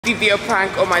BBL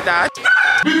prank on my dad.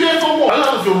 BBL for what?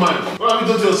 Out of your mind. What have you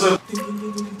done to yourself?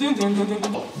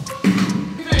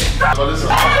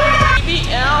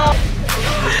 BBL.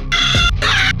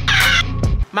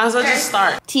 Might as well just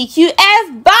start.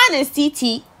 TQF bonnets,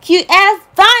 TQF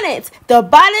bonnets. The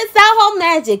bonnets at home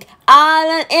magic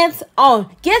all on its own.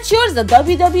 Get yours at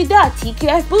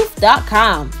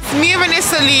www.tqfbooth.com. Me and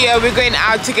Vanessa Leah, we're going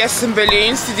out to get some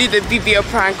balloons to do the BBL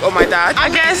prank on my dad.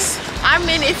 I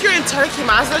mean, if you're in Turkey,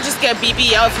 might as well just get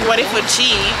BBL if you want it for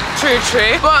cheap. True.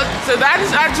 But so that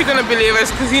is actually gonna believe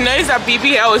us because he knows that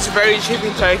BBL is very cheap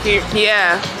in Turkey.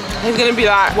 Yeah. He's gonna be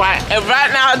like, what? And right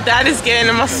now, Dad is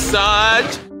getting a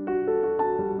massage.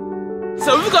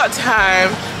 So we've got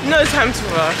time, no time to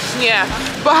rush. Yeah.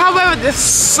 But however, there's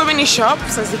so many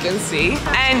shops, as you can see.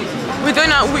 And we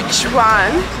don't know which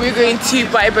one we're going to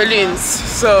buy balloons.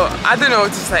 So I don't know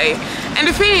what to say. And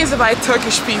the thing is about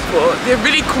Turkish people, they're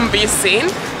really convincing.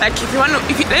 Like if you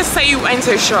let's say you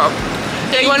enter a shop,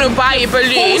 you want to buy a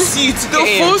balloon, they'll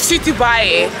force you to buy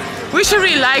it. Which I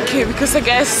really like it because I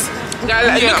guess, look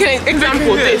at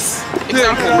example this.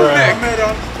 Example.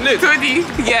 Look, Tony.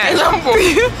 Yeah. Example.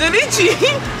 They literally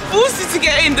force you to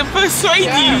get in, they persuade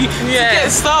you to get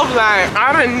stuff like,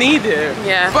 I don't need it.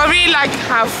 Yeah. But I really like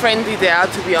how friendly they are,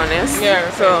 to be honest.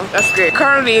 Yeah. So that's great.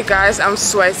 Currently, guys, I'm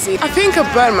sweaty. I think I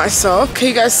burned myself. Can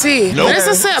you guys see? No. Let's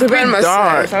just say I burned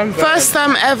myself. First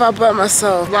time ever I burned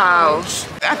myself. Wow.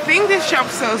 I think this shop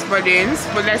sells balloons,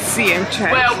 but let's see and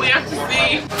check. Well, we have to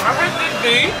see. I heard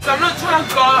they do. So I'm not trying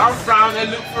to go around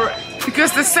and look for it.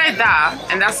 Because they said that,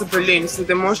 and that's a balloon, so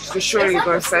they're surely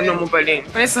going to say normal balloon.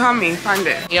 But it's a homie, find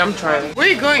it. Yeah, I'm trying. Where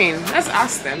are you going? Let's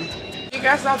ask them. You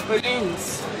guys have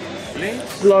balloons? Balloons?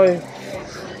 Blow.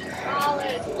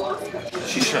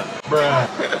 Shisha. Bruh.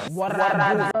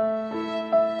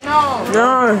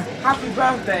 No. Happy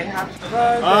birthday. Happy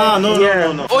birthday. Ah,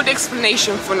 no. All the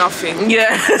explanation for nothing.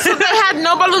 Yeah. So they had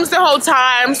no balloons the whole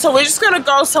time, so we're just gonna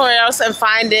go somewhere else and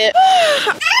find it. I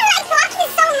like walking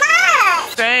so much.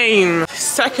 Same.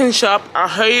 Second shop, I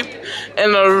hope,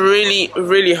 and I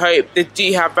really hope they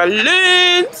do have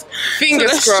balloons.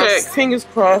 Fingers crossed. Check. Fingers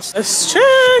crossed. Let's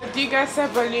check. Do you guys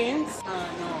have balloons?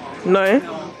 No.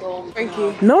 Thank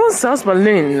you. No one sells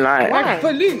balloons. Like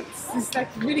balloons. It's like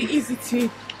really easy to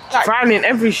find in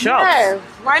every shop. Yeah.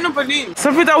 Why not balloons?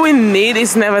 Something that we need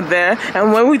is never there,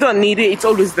 and when we don't need it, it's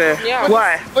always there. Yeah.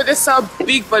 Why? But they sell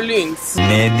big balloons.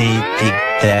 Many Tic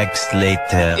Tacs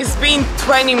later. It's been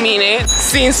 20 minutes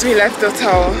since we left the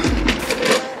hotel.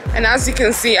 And as you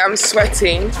can see, I'm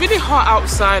sweating. It's really hot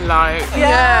outside, like.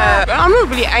 Yeah. But I'm not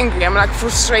really angry, I'm like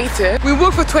frustrated. We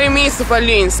walked for 20 minutes to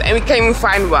balloons and we can't even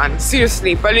find one.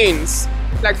 Seriously, balloons.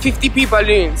 Like 50p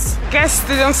balloons. Guess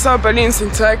they don't sell balloons in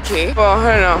Turkey, but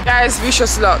I don't know. Guys, wish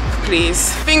us luck,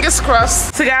 please. Fingers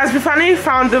crossed. So guys, we finally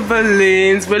found the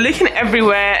balloons. We're looking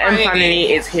everywhere and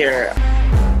finally it's here.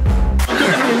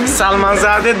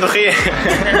 Salmanzade nog hier.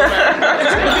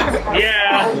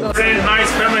 Yeah, very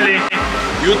nice family.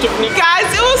 Guys,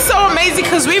 it was so amazing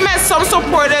because we met some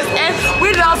supporters and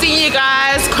we're loving you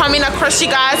guys, coming across you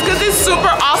guys because it's super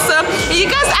awesome. And you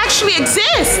guys actually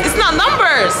exist. It's not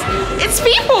numbers, it's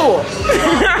people.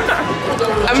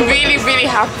 I'm really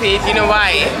happy. You know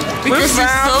why? Because we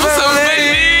found so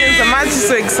many. I'm just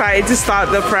so excited to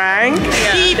start the prank.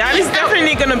 Yeah. Dad is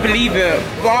definitely gonna believe it,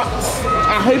 but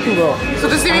I hope he will. So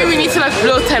does it mean we need to like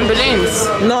blow 10 balloons?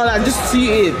 No, like just 2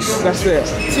 each. That's it.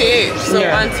 2 each. So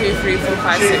yeah. 1, 2, 3, 4,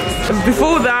 5, 6.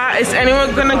 Before that, is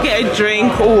anyone gonna get a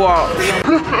drink or what?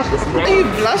 Are you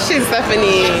blushing,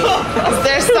 Stephanie? Is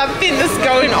there something that's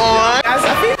going on? Guys,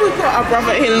 I think we've got our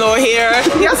brother-in-law here.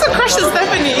 He has a crush on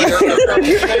Stephanie.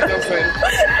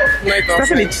 No,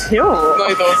 Stephanie, chill. No,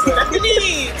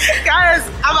 Stephanie. Guys,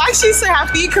 I'm actually so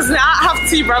happy because now I have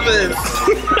 2 brothers.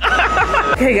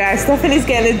 Okay guys, Stephanie's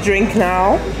getting a drink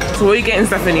now. So what are you getting,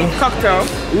 Stephanie? Cocktail.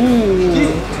 Ooh,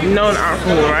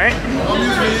 non-alcohol, right?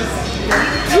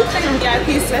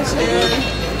 VIP session.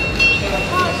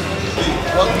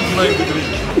 What would you like to drink?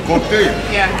 Cocktail?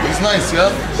 Yeah. It's nice,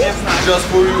 yeah? Yes, nice. Just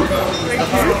for you.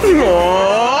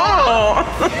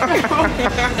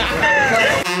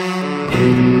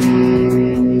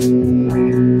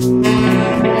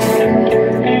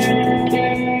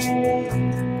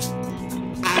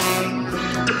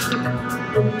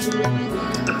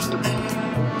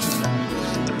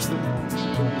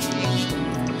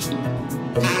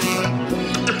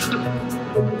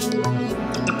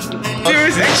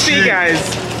 Serious XP, guys.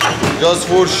 Just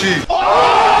for she.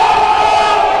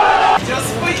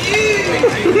 Just for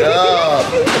you. Yeah.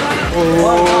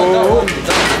 Oh.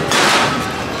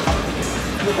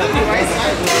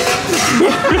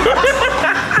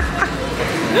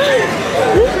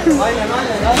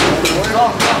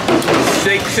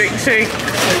 Shake, shake, shake.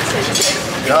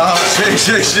 Yeah, shake,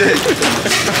 shake, shake.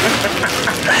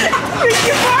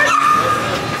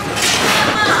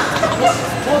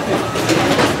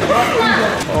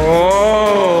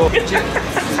 Oh.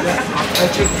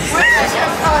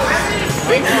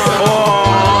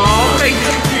 Oh, thank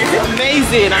you.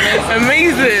 Amazing,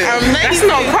 Amazing. That's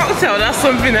not a cocktail, that's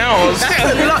something else.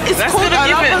 That's called gonna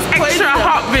give it extra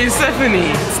heartbeat,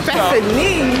 Stephanie.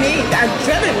 Stephanie,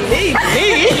 adrenaline.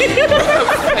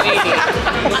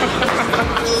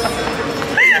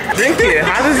 Drink it.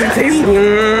 How does it taste?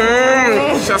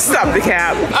 Stop the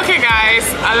cap. Okay, guys,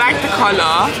 I like the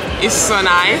color. It's so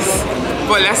nice.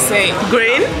 But let's say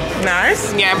green.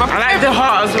 Nice. Yeah, but I like the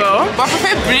heart as well. But I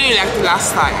prefer blue like the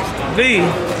last time. Blue.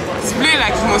 It's blue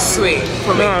like it's more sweet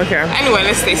for me. Oh, okay. Anyway,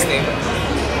 let's taste it.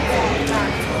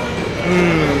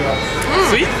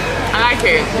 Sweet? I like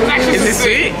it. It's actually Is it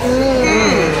sweet?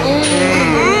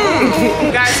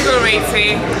 Guys, go rate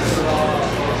it.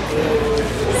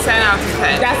 10 out of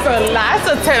 10. That's a lot. That's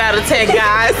a 10 out of 10,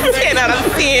 guys. 10 out of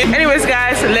 10. Anyways,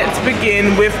 guys, let's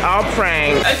begin with our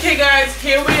prank. Okay, guys,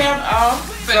 here we have our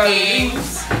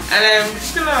balloons. And I'm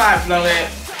just gonna like blow it.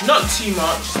 Not too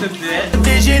much, just a bit.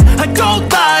 Vision, I go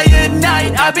by at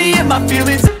night, I be in my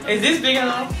feelings. Is this big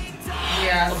enough?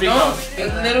 Yeah, Big enough? a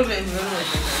little bit, not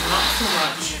too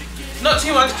much. Not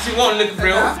too much because it won't look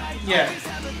real. Yeah.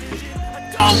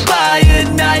 Go by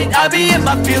at night, I be in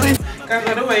my feelings. Guys,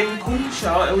 by the way, we called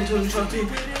Michelle and we told Michelle to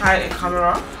hide a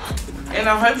camera. And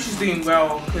I hope she's doing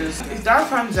well because if that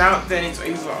finds out, then it's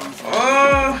over.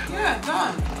 Oh. Yeah,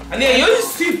 done. And yeah, yours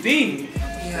is too big.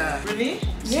 Yeah. Really?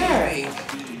 Yeah.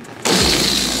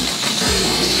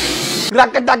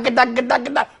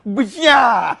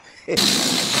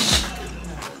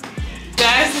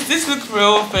 Guys, does this look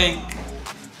real or fake?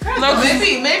 No, maybe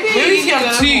you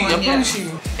have two, I promise you.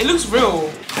 It looks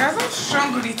real. Guys, I'm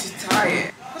struggling to tie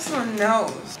it. What's my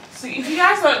nose? So if you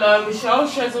guys don't know, Michelle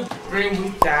shares a room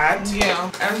with Dad.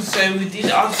 Yeah. And so we did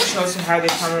ask Michelle to hide the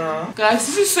camera. Guys,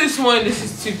 this is so small and this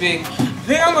is too big. I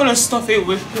think I'm gonna stuff it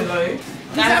with pillow.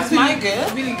 That's my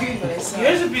good. Really good for this.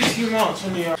 Yours a bit too much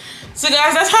on your. So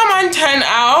guys, that's how mine turned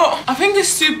out. I think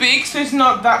it's too big, so it's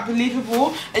not that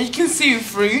believable, and you can see it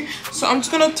through. So I'm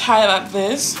just gonna tie it like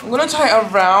this. I'm gonna tie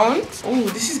it around. Oh,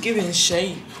 this is giving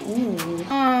shape. Ooh.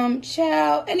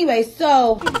 Child. Anyway,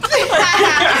 so.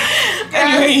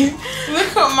 Anyway,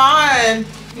 Look at mine.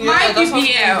 my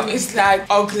BBL is like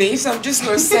ugly, so I'm just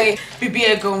gonna say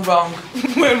BBL gone wrong.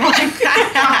 Went wrong.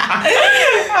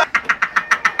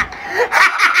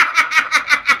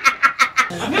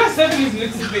 I feel like Stephanie's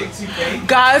looks a bit too big.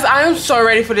 Guys, I am so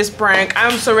ready for this prank.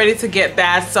 I'm so ready to get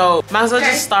bad, so might as well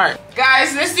just start.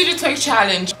 Guys, let's do the toy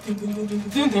challenge.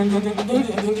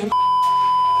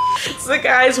 So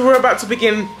guys, we're about to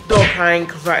begin the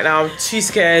prank right now. I'm too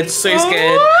scared, so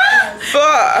scared.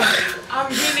 But I'm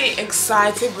really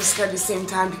excited but scared at the same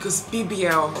time because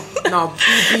BBL. No,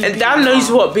 BBL. And Dad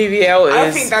knows what BBL is. I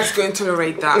don't think that's going to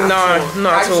tolerate that. No,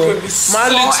 not at all.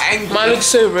 Mine looks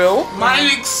so real. Mine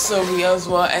looks so real as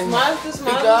well. And mine looks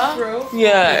real.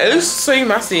 Yeah, it looks so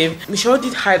massive. Michelle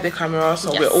did hide the camera,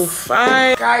 so we're all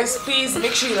fine. Guys, please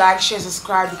make sure you like, share,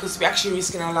 subscribe because we're actually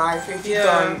risking our life. If you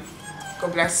don't,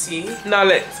 God bless you. Now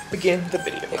let's begin the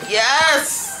video.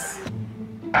 Yes!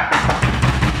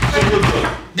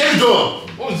 Get the door.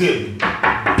 What is it?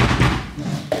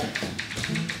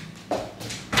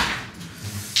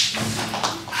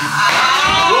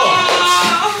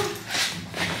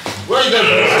 Where you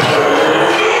going?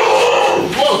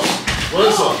 What? What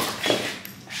is that?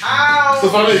 Ow!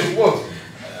 Stephanie, what?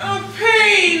 Oh,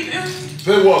 pain!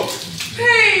 Pain what?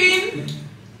 Pain!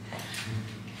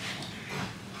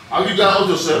 Have you got out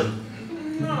yourself?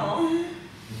 No.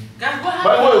 Guys, what happened?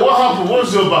 By the way, what happened? What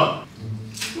is your back?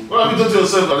 What have you done to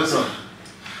yourself, Alisa?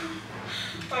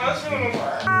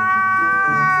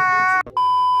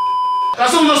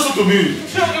 That's what you just said to me.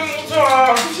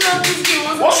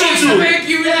 What's wrong with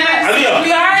you? Aliyah.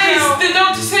 Guys, the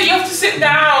doctor said you have to sit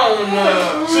down.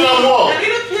 Sit down what? I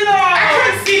need a pillow. I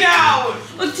can't sit down.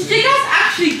 Look, did you guys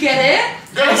actually get it?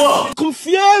 Get what?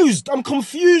 Confused. I'm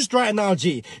confused right now,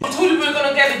 G. I told you we were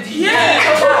gonna get it. Yeah,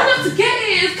 I told you not to get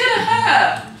it. It's gonna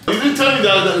hurt. You didn't tell me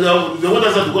that the one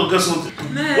that's had to go and get something.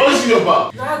 Nah. What is in your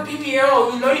bag? Nah,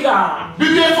 BBL, you know that.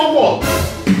 BBL for what?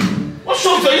 What's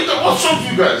wrong with you? What's wrong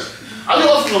with you guys? Are you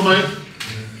asking your mind?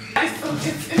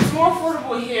 It's more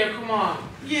affordable here, come on.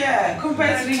 Yeah,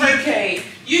 compared to the UK.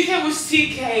 UK was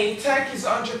 2K, Turkey's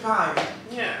 £100.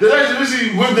 Yeah. The reason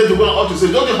you went there to go out to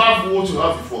say, don't you have what you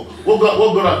have before? What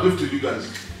God has given to you guys?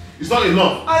 It's not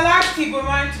enough. I like it, but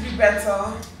mine to be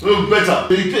better. No, better.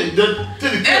 Then take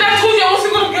the And I told you I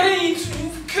wasn't gonna get it. You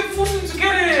kept forcing to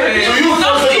get it. So you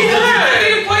forced me to get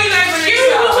it.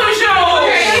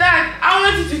 Okay, Dad, I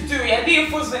wanted to do it. I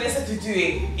didn't force Vanessa to do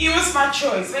it. It was my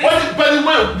choice. Why do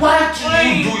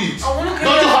you do it? I wanna get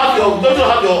Don't you have your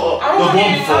bomb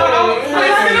before?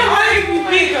 Let it be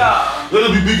bigger. Let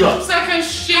it be bigger. So I can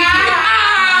shake it.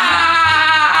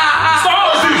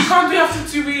 Stop! You can't do after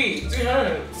 2 weeks. It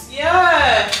hurts.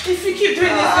 Yeah. If you keep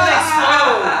doing this, it's gonna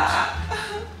explode.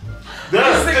 There,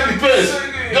 take the pace.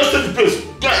 Just take the pace.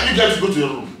 You guys go to your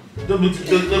room. Let me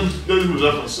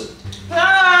relax myself.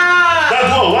 That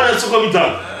one, why are you so coming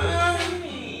down?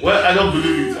 Well, I don't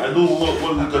believe it. I know what we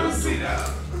can do.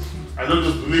 I don't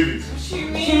just believe it. What do you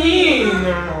mean?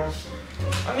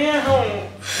 I need help.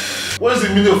 What is the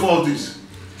meaning of all this?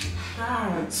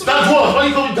 So That one, why are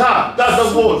you coming down?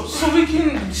 That's the one. So we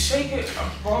can shake it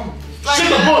a bomb. Shake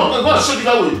the bomb. Go and shake it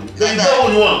that way. Then you get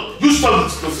what you want. You stop it.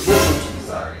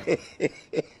 Sorry.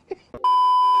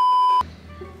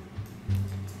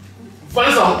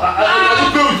 Vanessa, are you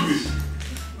playing with me?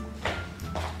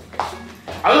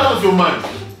 I don't have your mind.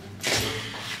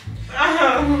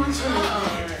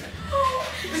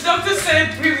 The doctor said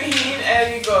breathe in and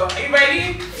you go. Are you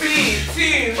ready?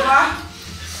 3, 2, 1.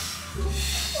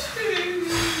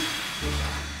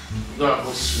 No, I'm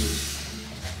not serious.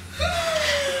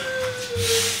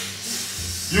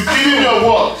 You killing your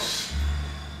words.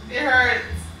 It hurts.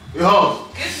 It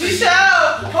hurts.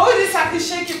 Michelle, hold this so I can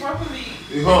shake it properly.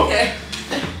 It hurts. Okay.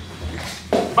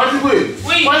 By the way,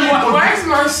 Wait, why is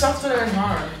mine softer than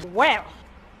hers? Well.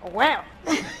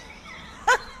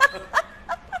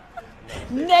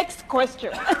 Next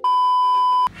question.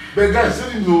 But guys,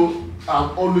 let you know,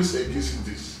 I'm always against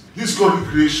this. This God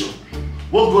creation.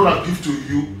 What God has given to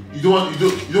you, you don't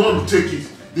want to take it.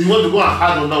 You want to go and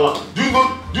hide on that one. Do you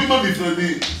know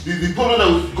the problem that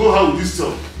will go out with this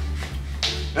stuff?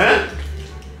 Eh?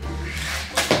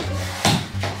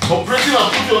 Operating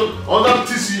and putting on that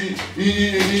TC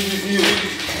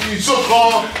in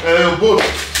so-called boat.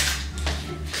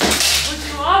 What do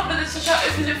you want? But it's such a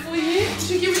open it for you.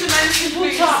 Should give me the medicine,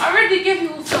 please. I already gave you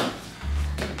water.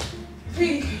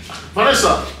 Pink.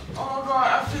 Vanessa. Oh my god,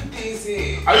 I feel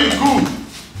dizzy. Are you good?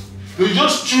 You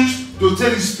just choose to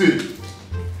take this pain.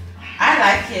 I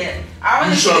like it. I want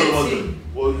You to sure get about it it?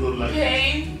 What you don't like?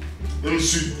 pain. Let me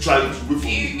see you try to wait for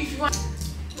me. If you want.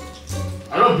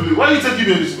 I don't believe. Why are you taking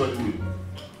me on this, by the way?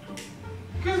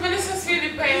 Because Vanessa's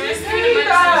feeling pain. Let's do the We've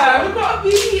medicine. got a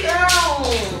BBL.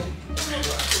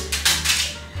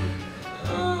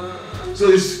 So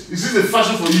is this a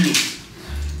fashion for you?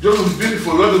 You want to be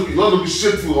beautiful, you want to be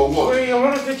shapeful or what? Wait, I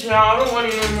want to take you out. I don't want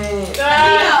it no more.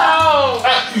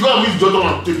 You gotta leave the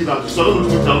doctor and take it out. So I don't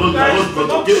take it. I'm not the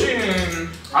doctor, okay?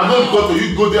 I'm not the doctor.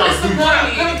 You go there and do it.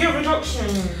 I'm gonna get reduction.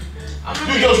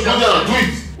 You just go there and do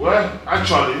it. Well,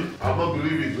 actually, I'm not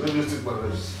believing. Let me just take my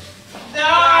rest.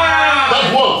 That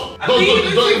what? Don't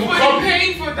even call me.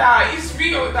 Paying for that. It's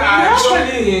real, that.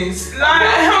 Please. Like,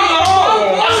 help me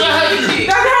up. How should I help you?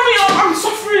 Dad, help me up. I'm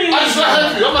suffering. How should I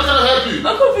help you? How am I gonna help you?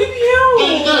 I got BBL.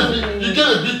 You get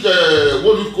a big,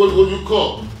 what do you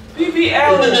call?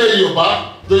 BBL. BBL in your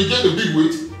back, then you get the big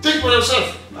weight. Take it for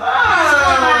yourself.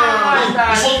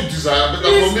 It's what you desire, but for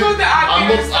me, I'm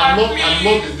not in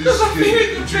this game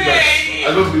with you guys.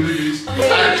 I don't believe it.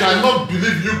 I cannot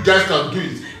believe you guys can do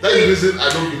it. That is the reason I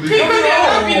don't believe it. Give me the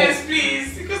happiness, please,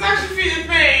 because I should feel the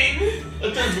pain. I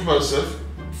can't do myself.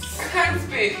 I can't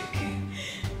speak.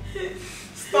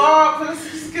 Stop, let's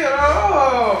just get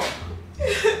up.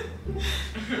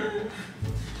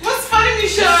 What's funny,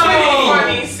 Michelle? It's really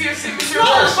funny. Seriously, Michelle.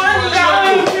 Yes.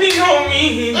 Please help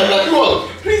me. Everyone.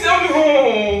 Please help me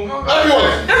home.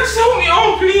 Everyone. Just help me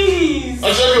home, please.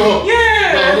 I'll show you home.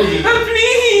 Yeah. No,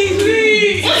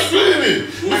 Please. Why explain me?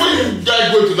 Before you guys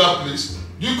go to that place,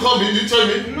 you come in, you tell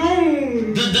me. No.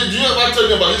 Did you ever tell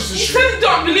me about this You issue? said you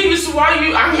don't believe me, so why are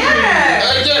you angry?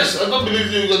 Yeah. Yes, I don't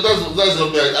believe you. That's not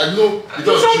me. I know you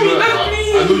don't Show me children. that, I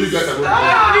please. know you guys are not. I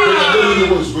don't know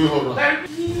what is going on now.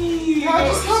 Please.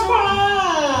 Just come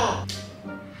on.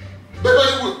 Baby,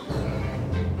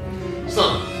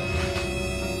 stop.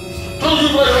 Don't you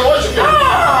guys know what you get?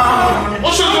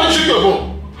 What's your going to shake your bone?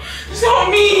 Tell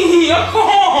me, I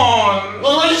can't.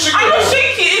 Well, why you shake I your don't bone?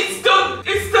 shake it.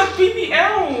 It's the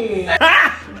BBL.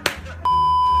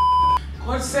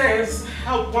 God says,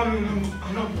 help one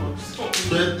another. Stop me.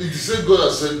 But it's the same God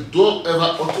that said, don't ever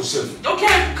hurt yourself.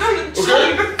 Okay, come on.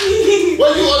 Okay? Please. Why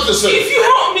you hurt yourself? If you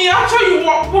help me, I'll tell you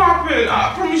what happened. I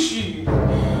promise you.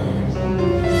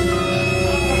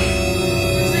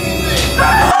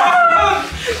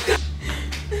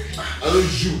 I know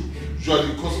you are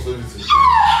the cause of everything.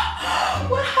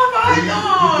 You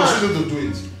proceeded to do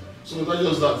it. So not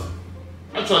just that.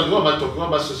 Actually, what am I talking? What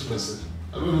am I stressing myself?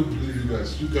 I don't even believe you guys.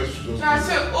 You guys should just. I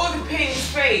said all the pain is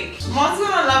fake. Mom's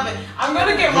gonna love it. I'm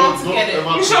gonna get Mom to get it. You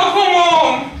should come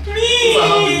home. Please. If I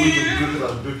have the way to break it,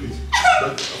 I'll break it.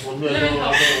 But for me, I don't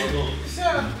know.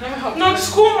 Let me help. No,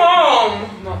 just call Mom.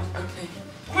 No, okay.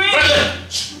 Wait.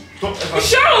 Stop ever.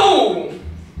 Michelle.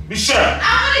 Michelle. I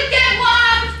wanna get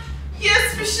one.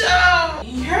 Yes, Michelle.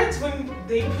 You heard when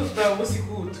they put the what's it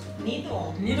called?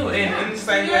 Needle in, and it's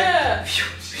like Yeah.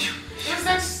 It was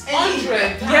like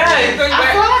 100. Yeah, I feel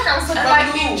like I was about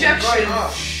like to injection.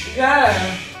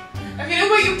 Yeah. Okay, you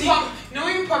know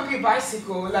when you pump your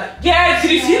bicycle, like Yeah, did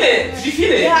you feel it? Did you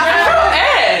feel it? I felt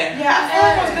air. Yeah, I thought I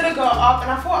was gonna go up and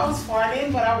I thought I was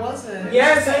farting, but I wasn't.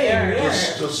 Yeah, same.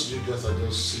 Just you guys are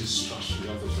just see trash. You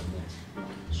have to support.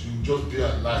 So you just be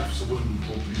alive. Somebody will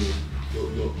pump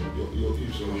your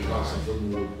hips or your ass. I don't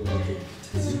know what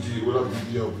to do. Whether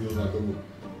BBL or BBL, I don't know.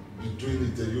 You're doing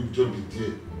it, then you just be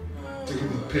there. Taking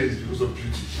the pains because of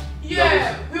beauty.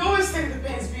 Yeah, we always take the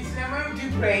pains beauty. And when we do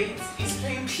braids, it's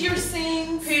painful.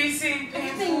 Piercing,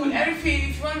 painful, everything.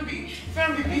 If you want to be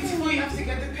beautiful, you have to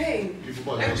get the pain.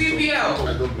 Like BBL. I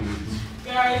don't believe it.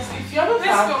 Guys, if you have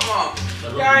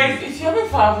a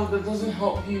father that doesn't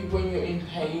help you when you're in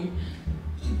pain,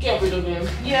 get rid of him.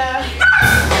 Yeah.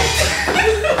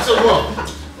 So what?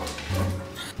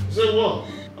 So what?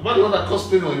 Am I the one that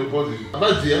caused pain on your body? Am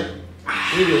I there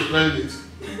when you were planning it?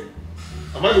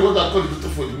 Am I the one that called the doctor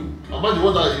for you? Am I the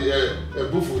one that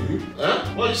booked for you?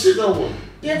 Why you say that one?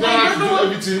 Yeah, you have to do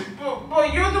everything.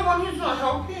 But you're the one who's not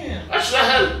helping. Actually, I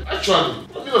help. Actually,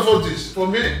 let me know for this. For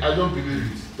me, I don't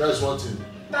believe it. That is one thing.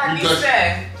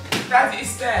 That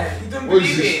is there. You don't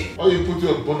believe it. Why you put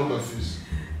your bun on my face?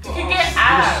 You can get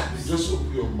abs. You just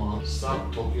open your mouth,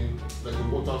 start talking like the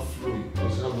water flowing.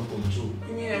 Because you have no control.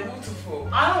 You mean a waterfall?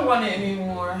 I don't want it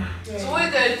anymore. Yeah. So what are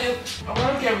you gonna do? I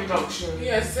want to get reduction.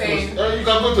 Yeah, same. You can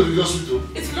go to the hospital.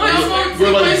 It's more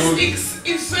expensive.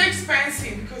 It's so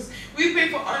expensive because we pay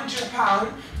for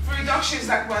 £100. For reduction is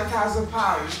like £1,000.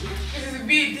 Because it's a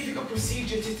very difficult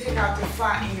procedure to take out the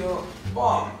fat in your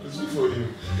bum. It's good for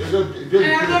you.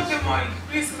 And I love the money.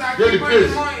 Please, because I Get the pay pace.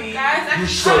 the money. Guys, I You can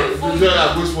sure? it for You you. say I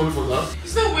waste money for that?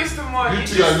 It's not waste of money. You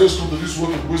think I just come to this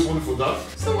world to waste money for that?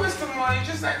 It's not waste of money. It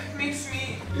just like makes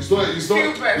me It's not a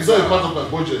part of my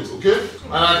budget, okay?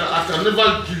 And I can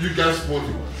never give you guys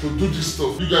money to do this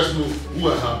stuff. You guys know who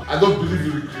I am. I don't believe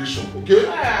in recreation, okay?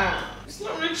 Yeah. It's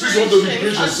not recreation. Since you want to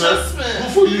recreate yourself,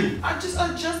 good for you. I just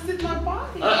adjusted my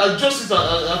body. Adjust it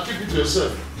and keep it to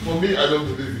yourself. For me, I don't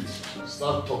believe it.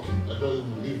 Start talking. I don't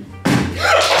even believe it.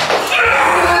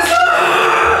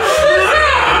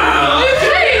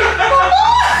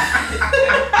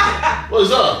 What is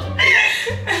that?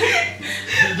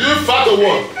 Do you fart or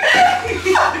what?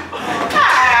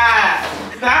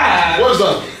 What is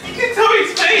that? You can tell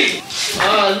it's fake. I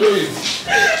know it.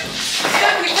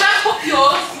 Can I pop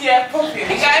yours? Yeah, pop it.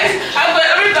 Hey guys, I've got a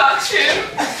reduction.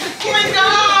 Oh my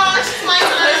gosh, it's my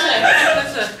turn.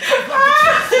 Listen.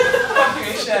 Popping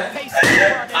your shirt.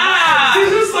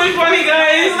 This is so funny,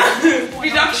 guys.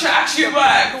 Reduction actually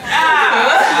worked.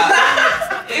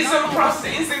 It's a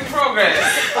process. It's in progress.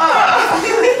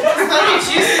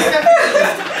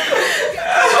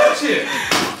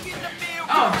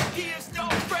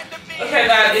 Okay,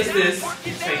 Dad, it's this.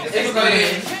 It's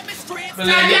going.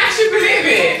 Dad, you actually believe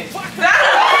it?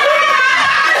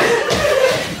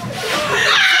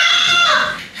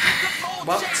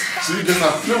 So you guys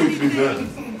are playing with me then.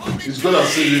 It's God has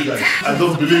saved you guys. I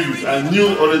don't believe it. I knew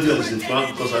already as a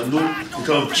fan because I know you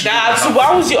can't cheat. Dad, so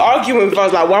why was you arguing with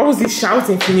us? Like, why was he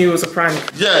shouting if you knew it was a prank?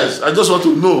 Yes, I just want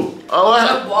to know.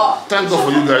 Thank God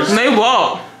for you guys. No,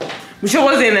 what? Michelle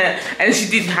was in it and she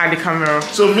did hide the camera.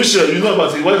 So Michelle, you know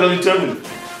about it. Why can't you tell me?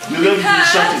 You let me be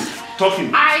shouting,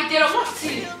 talking. I didn't want to.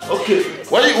 Okay.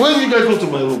 When did you guys go to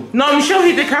my room? No, Michelle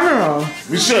hit the camera.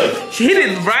 Michelle. She hit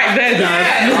it right there,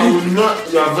 Dad. I will not.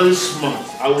 You are very smart.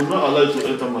 I will not allow you to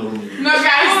enter my room again. No,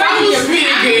 guys, that was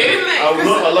really good. I will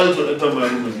not allow you to enter my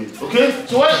room again. Okay?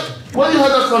 So why you had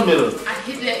that camera? I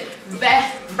hit it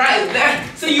there, right there,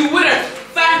 so you wouldn't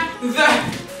find the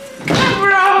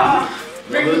camera.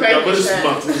 You're very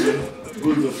smart.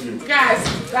 Good of you. Guys,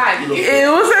 Dad, It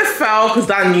wasn't foul because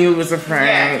Dad knew it was a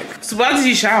prank. Yeah. So why did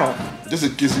you shout? Just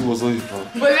in case it was not your plan.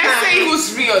 but let's say it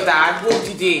was real, Dad. What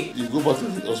did he? You go back to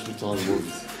the hospital and work.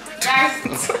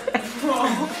 Guys,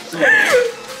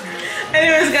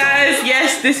 Anyways, guys,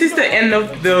 yes, this is the end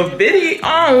of the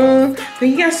video.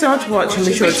 Thank you guys so much for watching.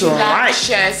 Make sure to like,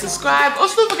 share, subscribe.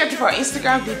 Also, don't forget to follow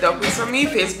Instagram, The Dog with Family,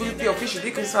 Facebook, The Official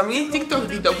Dick with Family, TikTok,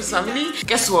 The Dog with Family.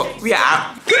 Guess what? We are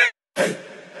out.